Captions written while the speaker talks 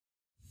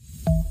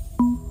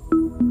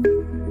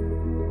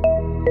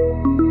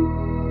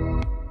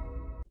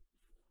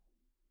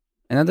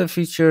Another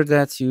feature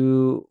that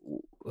you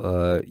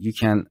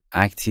can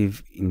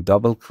active in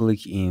double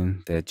click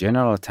in the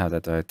general tab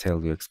that I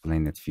tell you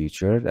explain that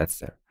feature.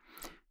 That's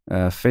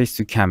there. Face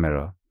to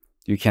camera.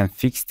 You can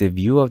fix the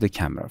view of the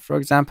camera. For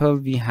example,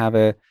 we have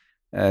a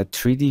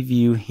 3D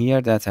view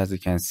here that, as you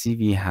can see,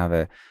 we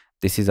have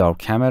this is our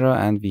camera,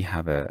 and we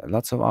have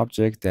lots of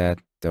objects that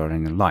they are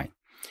in a line.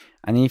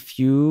 And if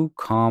you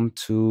come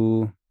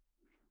to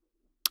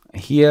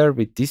here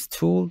with this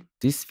tool,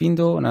 this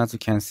window, and as you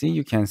can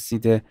see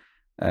the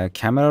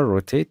camera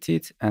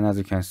rotated, and as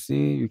you can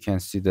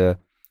see the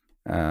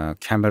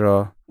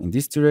camera in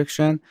this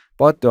direction,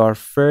 but they are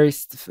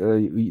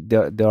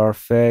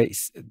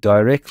face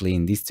directly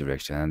in this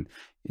direction, and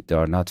they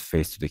are not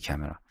face to the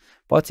camera.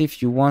 But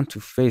if you want to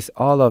face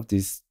all of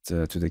this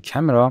to the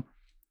camera,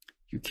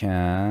 you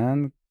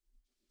can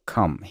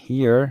come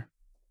here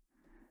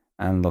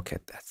and look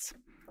at that.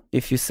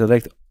 If you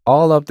select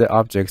all of the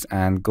objects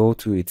and go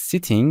to its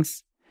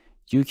settings,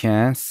 you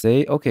can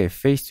say, okay,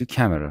 face to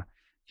camera.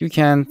 You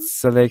can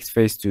select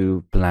face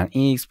to plan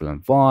X,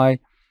 plan Y,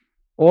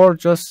 or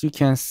just you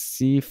can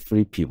see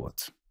free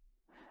pivot.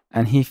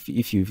 And if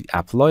you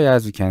apply,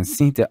 as you can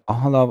see, that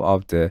all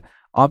of the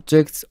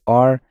objects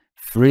are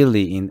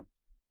freely in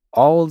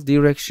all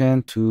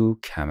direction to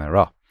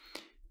camera.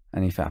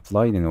 And if I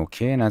apply, then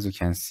okay. And as you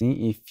can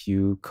see, if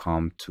you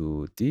come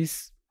to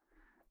this,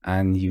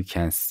 and you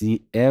can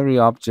see every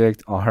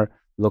object or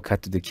look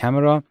at the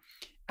camera,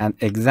 and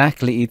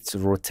exactly it's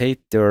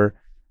rotate their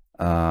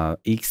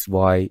X,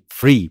 Y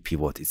free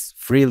pivot. It's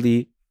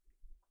freely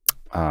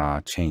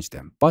change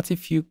them. But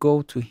if you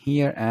go to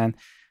here and,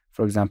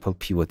 for example,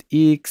 pivot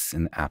X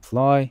and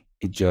apply,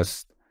 it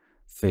just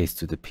face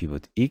to the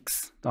pivot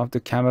X of the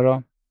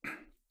camera,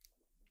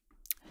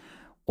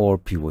 or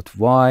pivot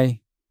Y.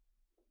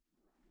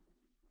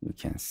 You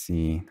can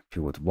see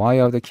pivot Y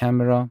of the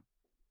camera,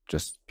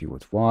 just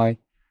pivot Y,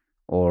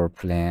 or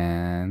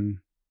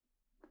plan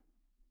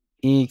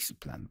X,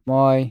 plan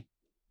Y.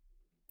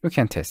 You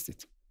can test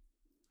it.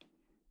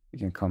 You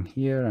can come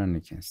here and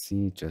you can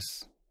see,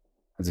 just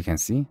as you can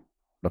see,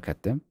 look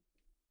at them.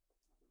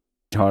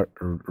 They are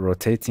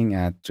rotating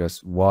at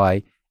just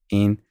Y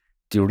in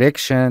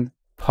direction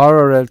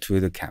parallel to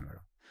the camera.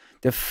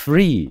 The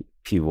free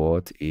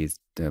pivot is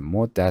the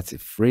mode that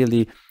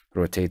freely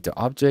rotate the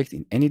object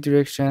in any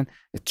direction.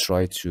 It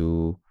try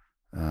to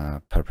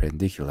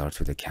perpendicular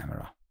to the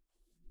camera.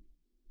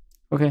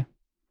 Okay,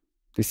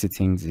 the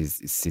settings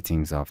is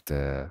settings of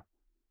the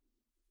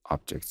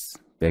objects,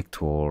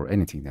 vector,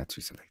 anything that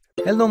you select.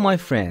 Hello my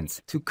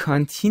friends, to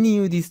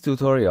continue these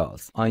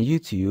tutorials on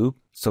YouTube,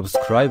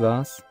 subscribe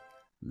us,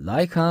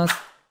 like us,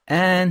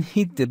 and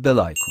hit the bell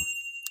icon.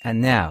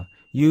 And now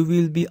you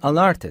will be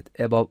alerted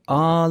about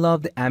all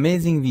of the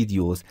amazing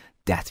videos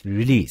that we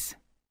release.